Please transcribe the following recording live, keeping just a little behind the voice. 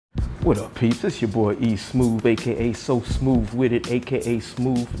What up, peeps? It's your boy E Smooth, aka So Smooth With It, aka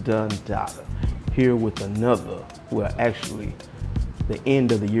Smooth Dun Dada, here with another, well, actually, the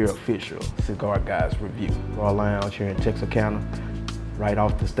end of the year official CigarGuyz review. Raw Lounge here in Texarkana, right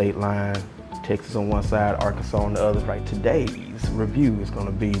off the state line. Texas on one side, Arkansas on the other. Right, today's review is going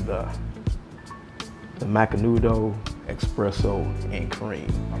to be the Macanudo Espresso and Cream.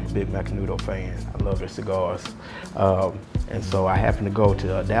 I'm a big Macanudo fan. I love their cigars. And so I happened to go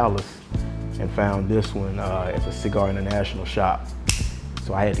to Dallas and found this one at the Cigar International shop.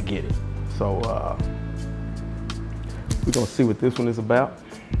 So I had to get it. So we're gonna see what this one is about.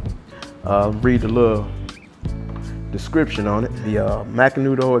 Read the little description on it. The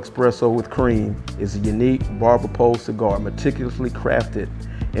Macanudo Espresso with Cream is a unique barber pole cigar meticulously crafted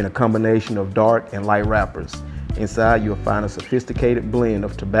in a combination of dark and light wrappers. Inside, you'll find a sophisticated blend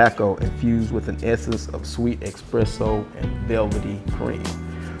of tobacco infused with an essence of sweet espresso and velvety cream.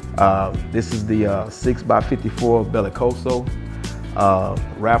 This is the 6x54 Bellicoso.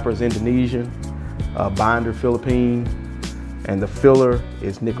 Wrapper is Indonesian, binder Philippine, and the filler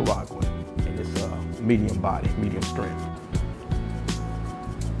is Nicaraguan. And it's medium body, medium strength.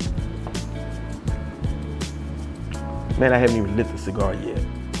 Man, I haven't even lit the cigar yet.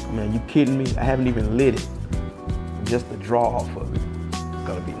 Man, you kidding me? I haven't even lit it. Just the draw off of it. It's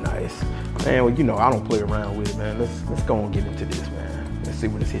gonna be nice. Man, well, you know, I don't play around with it, man. Let's go and get into this, man. Let's see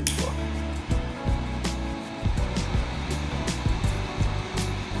what it's hitting for.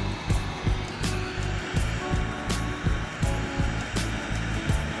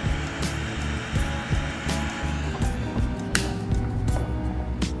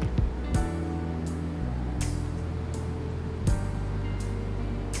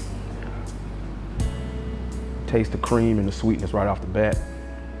 Taste the cream and the sweetness right off the bat.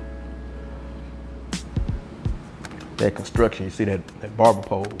 That construction, you see that barber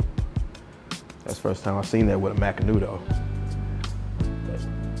pole. That's the first time I've seen that with a Macanudo. But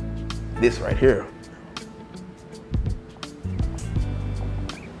this right here,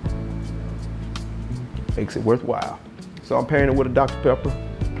 makes it worthwhile. So I'm pairing it with a Dr. Pepper.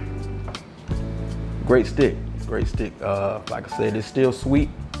 Great stick, great stick. Like I said, it's still sweet.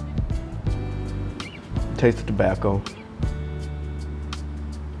 Taste the tobacco,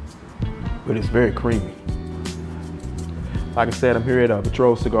 but it's very creamy. Like I said, I'm here at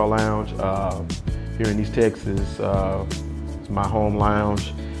Patrol Cigar Lounge here in East Texas. It's my home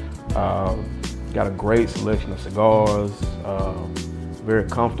lounge. Got a great selection of cigars, very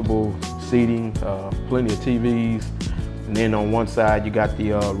comfortable seating, plenty of TVs. And then on one side, you got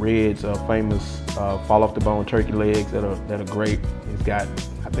the Red's famous fall off the bone turkey legs that are great. I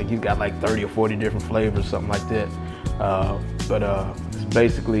think he's got like 30 or 40 different flavors, something like that. But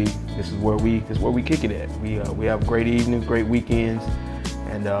basically, this is where we kick it at. We have great evenings, great weekends,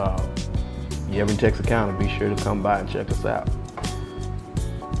 and you ever in Texarkana, be sure to come by and check us out.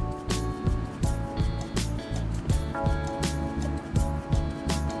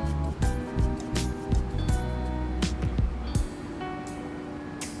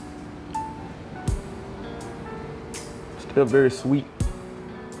 Still very sweet.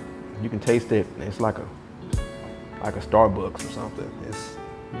 You can taste it. It's like a Starbucks or something.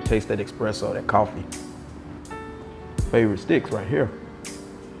 You taste that espresso, that coffee. Favorite sticks right here.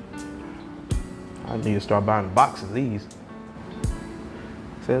 I need to start buying a box of these. It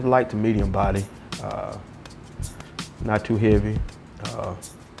says light to medium body, not too heavy,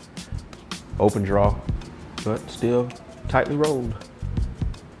 open draw, but still tightly rolled.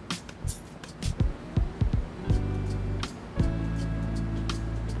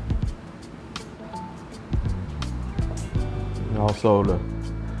 Also, to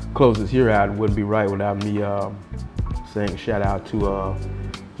close this year out, it wouldn't be right without me saying a shout out to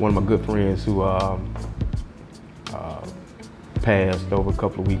one of my good friends who passed over a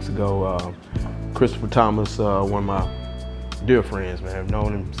couple of weeks ago. Christopher Thomas, one of my dear friends, man. I've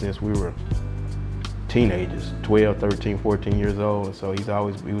known him since we were teenagers, 12, 13, 14 years old. And so he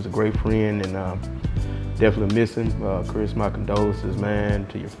was a great friend, and definitely miss him. Chris, my condolences, man,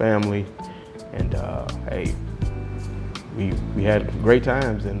 to your family. And hey, we had great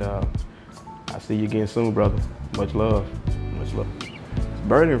times, and I'll see you again soon, brother. Much love, much love. It's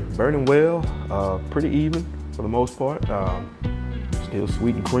burning well, pretty even for the most part. Still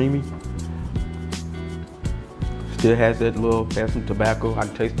sweet and creamy. Still has some tobacco. I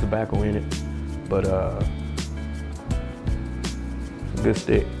can taste the tobacco in it, but it's a good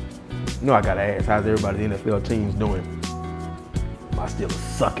stick. You know, I gotta ask, how's everybody in the NFL teams doing? My Steelers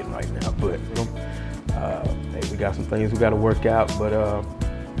sucking right now, but you know, hey, we got some things we got to work out, but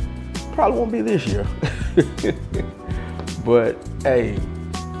probably won't be this year. But hey,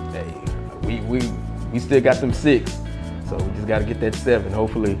 we still got them 6. So we just got to get that 7.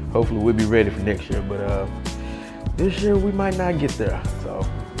 Hopefully we'll be ready for next year. But this year we might not get there. So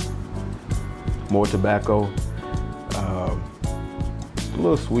more tobacco, a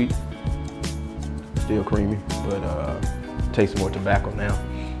little sweet, still creamy, but taste more tobacco now.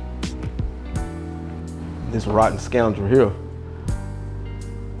 This rotten scoundrel here.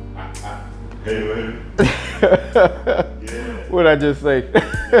 What'd I just say?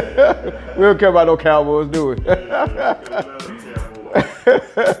 We don't care about no Cowboys, do we?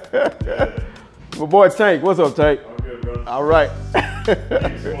 My boy Tank, what's up, Tank? Good, brother. All right.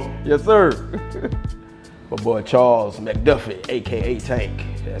 Yes, sir. My boy Charles McDuffie, AKA Tank.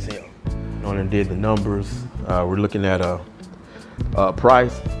 That's him. On and did the numbers. We're looking at a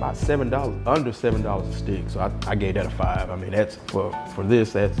price about $7, under $7 a stick. So I gave that a 5. I mean, that's for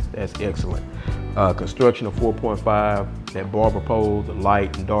this, that's excellent. Construction of 4.5. That barber pole, the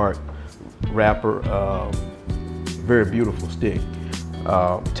light and dark wrapper, very beautiful stick.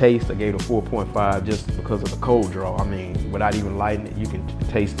 Taste, I gave it a 4.5 just because of the cold draw. I mean, without even lighting it, you can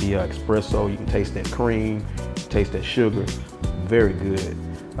taste the espresso, you can taste that cream, taste that sugar. Very good.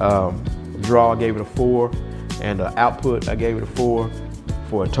 Draw, I gave it a 4, and output, I gave it a 4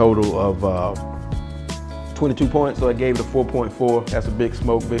 for a total of 22 points. So I gave it a 4.4. That's a big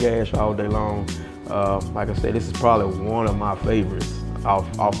smoke, big ash all day long. Like I said, this is probably one of my favorites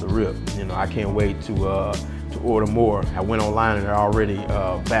off the rip. You know, I can't wait to order more. I went online and they're already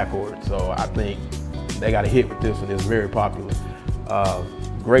back ordered. So I think they got a hit with this one. It's very popular.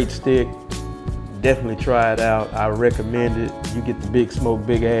 Great stick. Definitely try it out. I recommend it. You get the big smoke,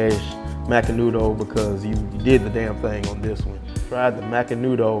 big ash Macanudo because you did the damn thing on this one. Try the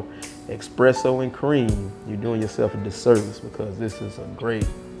Macanudo Espresso and Cream. You're doing yourself a disservice because this is a great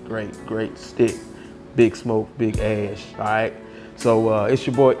stick. Big smoke, big ash, all right? So it's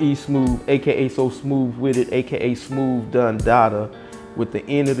your boy E Smooth, AKA So Smooth With It, AKA Smooth Done Dada, with the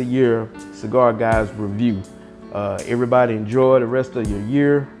end of the year CigarGuyz review. Everybody enjoy the rest of your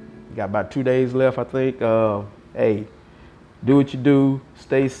year. Got about 2 days left, I think. Hey, do what you do,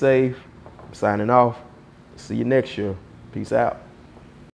 stay safe. I'm signing off. See you next year. Peace out.